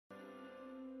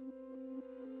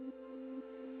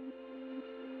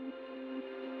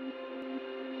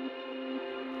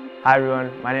Hi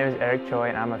everyone, my name is Erik Choi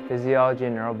and I'm a physiology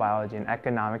and neurobiology and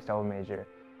economics double major.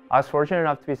 I was fortunate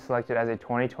enough to be selected as a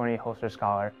 2020 Holster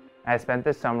Scholar, and I spent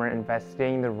this summer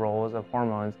investigating the roles of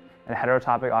hormones in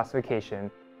heterotopic ossification,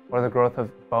 or the growth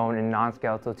of bone in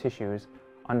non-skeletal tissues,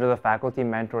 under the faculty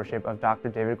mentorship of Dr.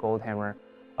 David Goldhamer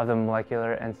of the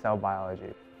molecular and cell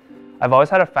biology. I've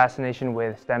always had a fascination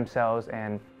with stem cells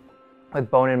and with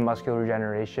bone and muscular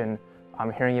regeneration.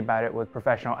 I'm hearing about it with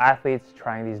professional athletes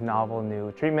trying these novel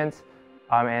new treatments,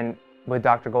 and with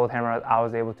Dr. Goldhamer, I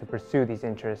was able to pursue these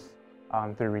interests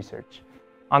through research.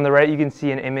 On the right, you can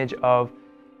see an image of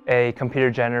a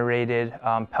computer-generated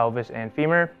pelvis and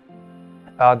femur.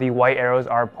 The white arrows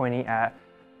are pointing at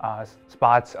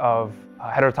spots of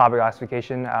heterotopic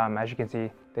ossification. As you can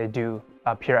see, they do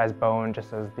appear as bone,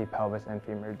 just as the pelvis and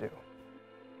femur do.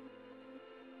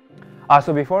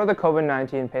 So before the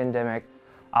COVID-19 pandemic,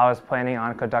 I was planning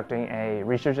on conducting a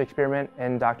research experiment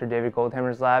in Dr. David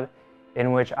Goldhamer's lab,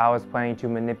 in which I was planning to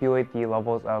manipulate the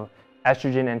levels of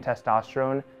estrogen and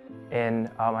testosterone in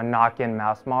a knock-in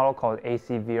mouse model called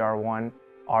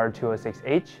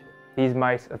ACVR1R206H. These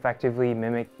mice effectively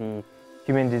mimic the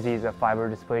human disease of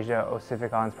fibrodysplasia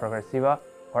ossificans progressiva,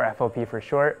 or FOP for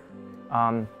short.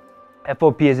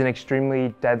 FOP is an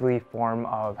extremely deadly form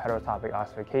of heterotopic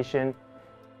ossification,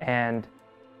 and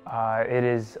it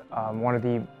is one of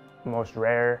the most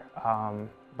rare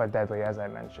but deadly, as I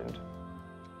mentioned.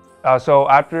 So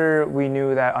after we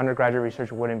knew that undergraduate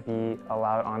research wouldn't be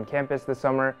allowed on campus this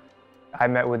summer, I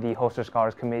met with the Holster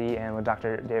Scholars Committee and with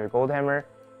Dr. David Goldhamer,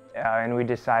 and we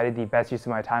decided the best use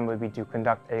of my time would be to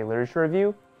conduct a literature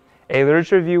review. A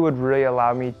literature review would really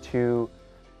allow me to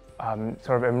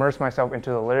sort of immerse myself into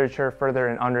the literature further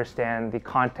and understand the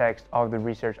context of the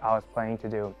research I was planning to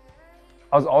do.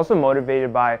 I was also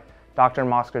motivated by Dr.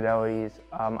 Moscardelli's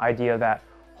idea that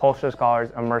Holster scholars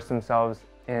immerse themselves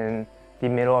in the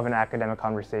middle of an academic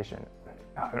conversation.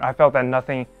 I felt that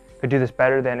nothing could do this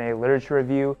better than a literature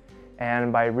review,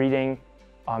 and by reading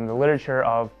the literature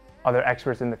of other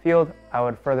experts in the field, I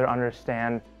would further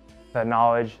understand the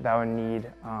knowledge that I would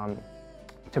need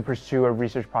to pursue a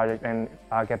research project and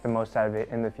get the most out of it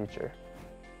in the future.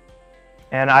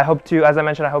 And I hope to, as I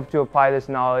mentioned, I hope to apply this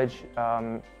knowledge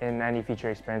in any future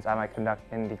experience I might conduct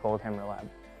in the Goldhamer lab.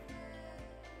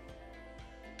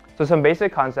 So some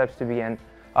basic concepts to begin.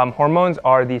 Hormones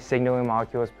are the signaling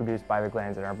molecules produced by the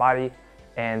glands in our body,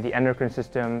 and the endocrine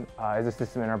system is a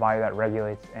system in our body that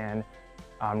regulates and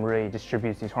really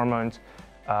distributes these hormones.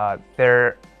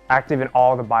 They're active in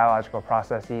all the biological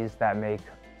processes that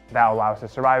allow us to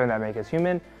survive and that make us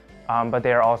human, but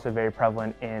they are also very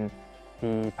prevalent in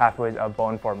the pathways of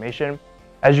bone formation.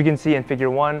 As you can see in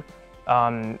figure 1,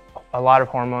 a lot of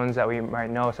hormones that we might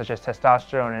know, such as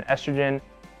testosterone and estrogen,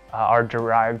 are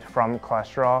derived from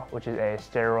cholesterol, which is a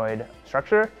steroid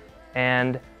structure.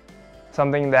 And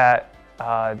something that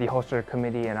the Holster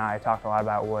Committee and I talked a lot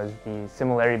about was the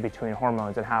similarity between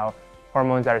hormones and how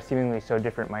hormones that are seemingly so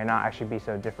different might not actually be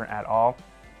so different at all.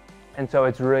 And so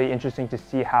it's really interesting to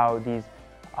see how these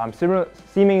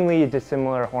seemingly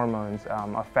dissimilar hormones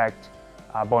affect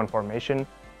bone formation.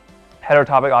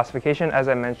 Heterotopic ossification, as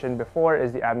I mentioned before,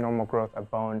 is the abnormal growth of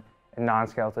bone in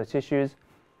non-skeletal tissues.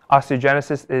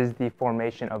 Osteogenesis is the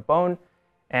formation of bone,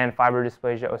 and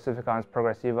fibrodysplasia ossificans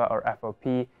progressiva, or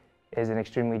FOP, is an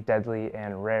extremely deadly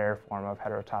and rare form of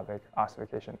heterotopic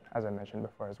ossification, as I mentioned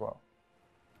before as well.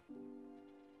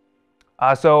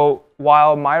 So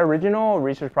while my original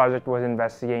research project was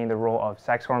investigating the role of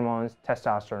sex hormones,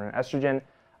 testosterone and estrogen,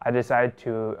 I decided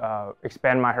to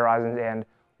expand my horizons and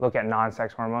look at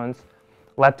non-sex hormones.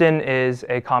 Leptin is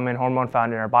a common hormone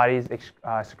found in our bodies,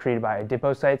 secreted by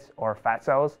adipocytes or fat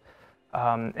cells.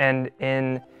 And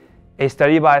in a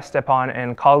study by Stepan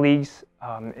and colleagues,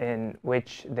 in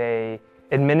which they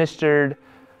administered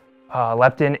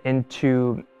leptin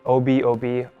into OB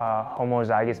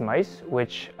homozygous mice,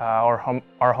 which are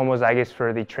homozygous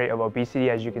for the trait of obesity,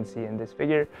 as you can see in this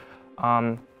figure.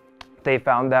 They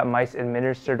found that mice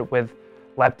administered with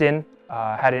leptin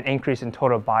had an increase in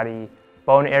total body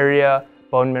bone area,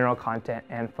 bone mineral content,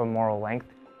 and femoral length.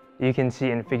 You can see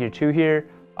in figure 2 here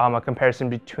a comparison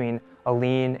between a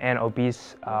lean and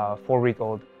obese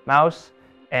 4-week-old mouse,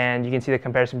 and you can see the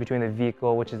comparison between the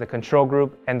vehicle, which is the control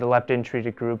group, and the leptin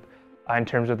treated group in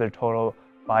terms of their total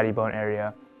body bone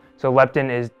area. So leptin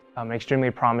is an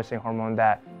extremely promising hormone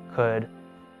that could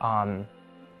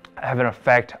have an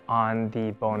effect on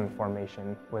the bone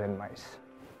formation within mice.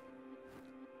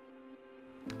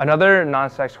 Another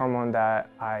non-sex hormone that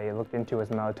I looked into was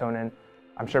melatonin.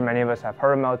 I'm sure many of us have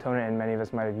heard of melatonin, and many of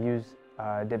us might have used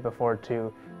it before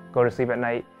to go to sleep at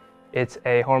night. It's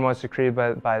a hormone secreted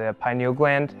by the pineal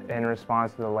gland in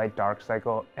response to the light-dark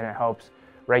cycle, and it helps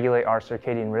regulate our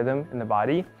circadian rhythm in the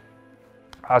body.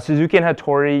 Suzuki and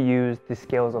Hattori used the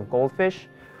scales of goldfish,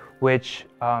 which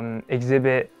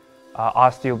exhibit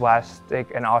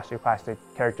osteoblastic and osteoclastic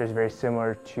characters very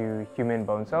similar to human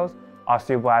bone cells.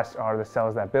 Osteoblasts are the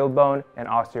cells that build bone, and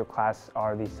osteoclasts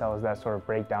are the cells that sort of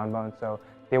break down bone. So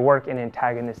they work in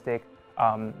antagonistic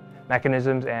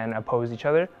mechanisms and oppose each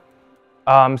other.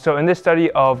 So in this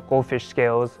study of goldfish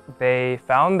scales, they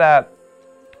found that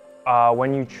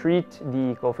when you treat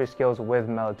the goldfish scales with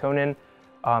melatonin,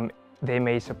 they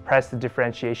may suppress the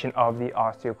differentiation of the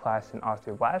osteoclasts and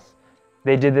osteoblasts.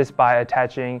 They did this by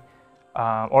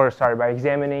by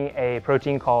examining a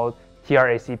protein called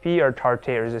TRACP, or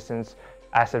tartrate resistance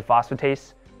acid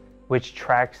phosphatase, which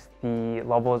tracks the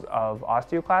levels of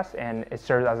osteoclasts, and it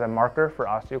serves as a marker for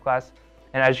osteoclasts.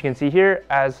 And as you can see here,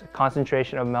 as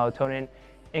concentration of melatonin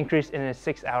increased in a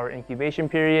 6-hour incubation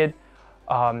period,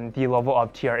 the level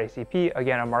of TRACP,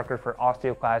 again a marker for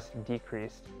osteoclasts,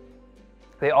 decreased.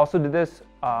 They also did this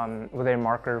with a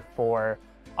marker for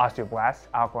osteoblasts,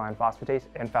 alkaline phosphatase,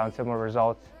 and found similar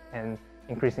results in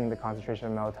increasing the concentration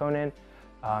of melatonin,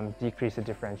 decrease the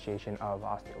differentiation of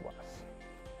osteoblasts.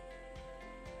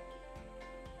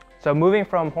 So moving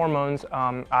from hormones,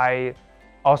 I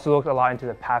also looked a lot into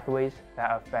the pathways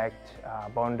that affect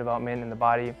bone development in the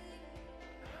body.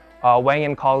 Wang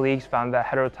and colleagues found that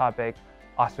heterotopic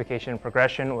ossification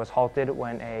progression was halted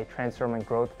when a transforming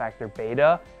growth factor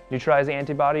beta neutralizing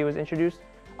antibody was introduced.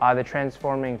 The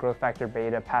transforming growth factor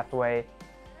beta pathway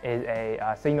is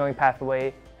a signaling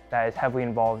pathway that is heavily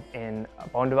involved in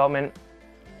bone development.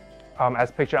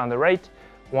 As pictured on the right,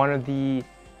 one of the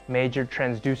major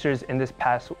transducers in this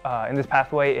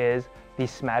pathway is the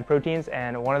SMAD proteins,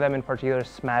 and one of them in particular,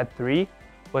 SMAD3,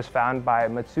 was found by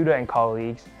Matsuda and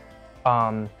colleagues.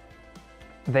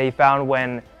 They found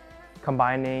when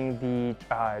combining the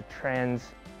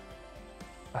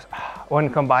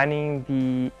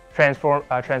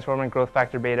transforming growth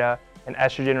factor beta and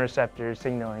estrogen receptor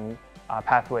signaling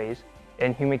pathways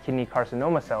in human kidney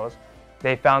carcinoma cells,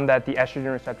 they found that the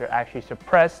estrogen receptor actually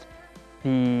suppressed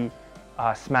the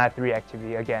SMAD3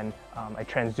 activity, again, a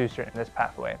transducer in this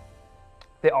pathway.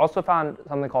 They also found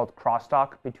something called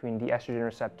crosstalk between the estrogen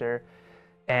receptor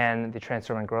and the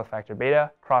transforming growth factor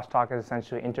beta. Crosstalk is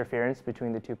essentially interference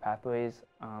between the two pathways,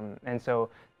 and so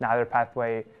neither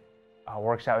pathway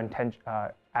works out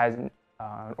as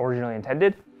originally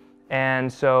intended.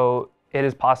 And so it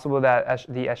is possible that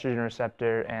the estrogen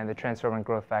receptor and the transforming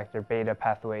growth factor beta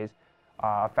pathways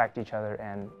affect each other,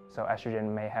 and so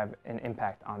estrogen may have an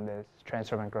impact on this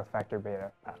transforming growth factor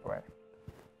beta pathway.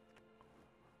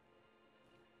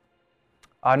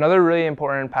 Another really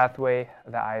important pathway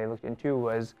that I looked into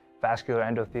was vascular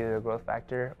endothelial growth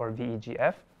factor, or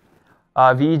VEGF.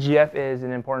 VEGF is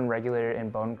an important regulator in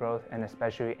bone growth, and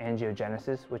especially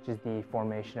angiogenesis, which is the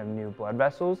formation of new blood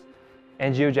vessels.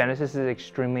 Angiogenesis is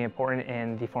extremely important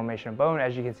in the formation of bone,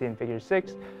 as you can see in figure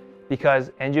 6, because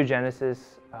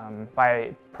angiogenesis,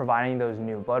 by providing those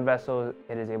new blood vessels,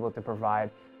 it is able to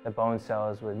provide the bone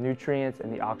cells with nutrients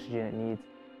and the oxygen it needs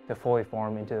to fully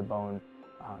form into the bone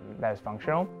that is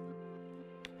functional.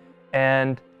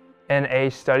 And in a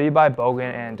study by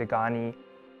Bogan and Degani,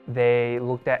 they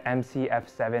looked at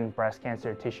MCF7 breast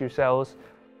cancer tissue cells,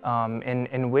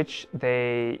 in which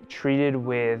they treated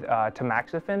with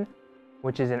tamoxifen,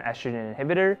 which is an estrogen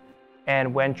inhibitor.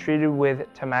 And when treated with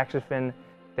tamoxifen,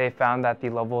 they found that the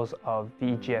levels of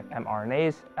VEGF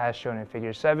mRNAs, as shown in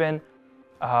figure 7,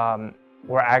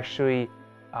 were actually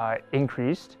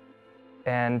increased.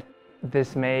 And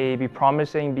this may be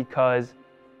promising because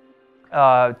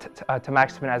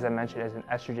tamoxifen, as I mentioned, is an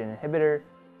estrogen inhibitor.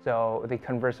 So the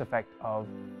converse effect of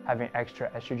having extra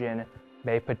estrogen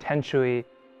may potentially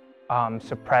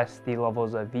suppress the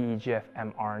levels of VEGF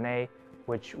mRNA,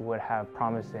 which would have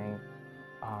promising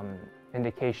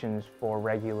indications for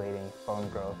regulating bone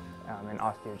growth and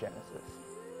osteogenesis.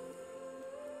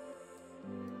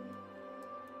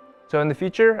 So in the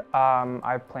future,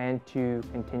 I plan to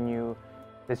continue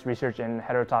this research in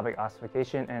heterotopic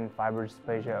ossification and fiber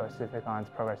dysplasia ossificans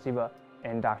progressiva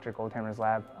in Dr. Goldhamer's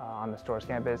lab on the Storrs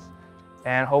campus.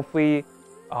 And hopefully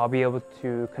I'll be able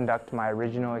to conduct my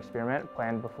original experiment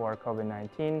planned before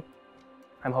COVID-19.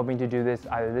 I'm hoping to do this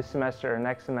either this semester or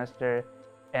next semester.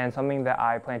 And something that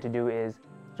I plan to do is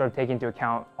sort of take into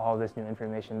account all this new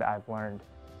information that I've learned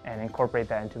and incorporate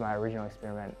that into my original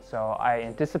experiment. So I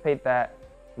anticipate that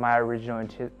my original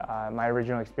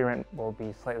experiment will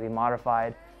be slightly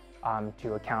modified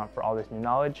to account for all this new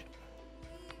knowledge.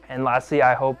 And lastly,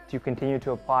 I hope to continue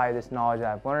to apply this knowledge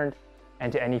that I've learned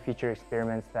and to any future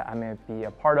experiments that I may be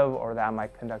a part of or that I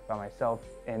might conduct by myself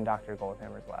in Dr.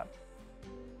 Goldhamer's lab.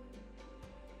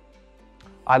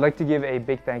 I'd like to give a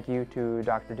big thank you to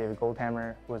Dr. David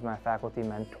Goldhamer, who was my faculty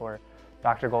mentor.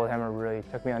 Dr. Goldhamer really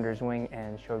took me under his wing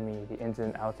and showed me the ins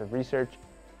and outs of research,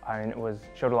 and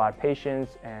showed a lot of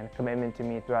patience and commitment to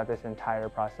me throughout this entire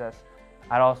process.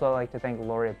 I'd also like to thank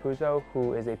Lori Apuzzo,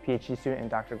 who is a PhD student in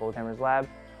Dr. Goldhamer's lab.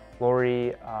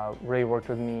 Lori really worked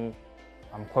with me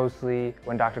closely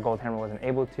when Dr. Goldhamer wasn't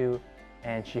able to,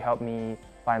 and she helped me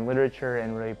find literature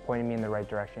and really pointed me in the right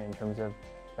direction in terms of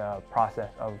the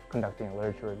process of conducting a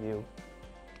literature review.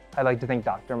 I'd like to thank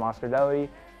Dr. Moscardelli,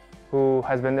 who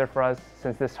has been there for us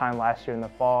since this time last year in the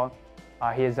fall.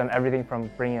 He has done everything from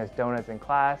bringing us donuts in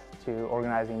class to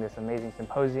organizing this amazing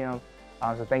symposium.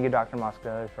 So thank you, Dr.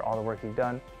 Moscardelli, for all the work you've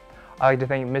done. I'd like to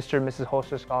thank Mr. and Mrs.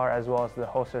 Holster Scholar, as well as the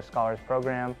Holster Scholars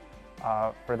Program,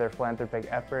 for their philanthropic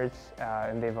efforts,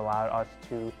 and they've allowed us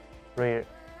to really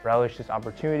relish this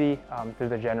opportunity through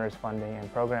the generous funding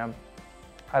and program.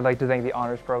 I'd like to thank the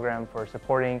Honors Program for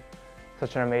supporting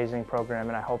such an amazing program,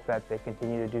 and I hope that they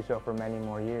continue to do so for many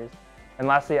more years. And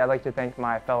lastly, I'd like to thank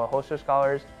my fellow Holster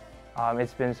Scholars.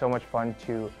 It's been so much fun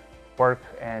to work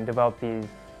and develop these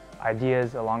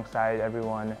ideas alongside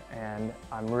everyone, and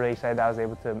I'm really excited that I was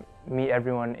able to meet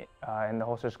everyone in the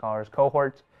Holster Scholars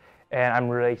cohort, and I'm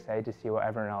really excited to see what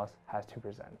everyone else has to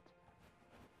present.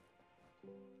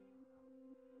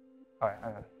 All right,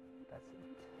 that's it.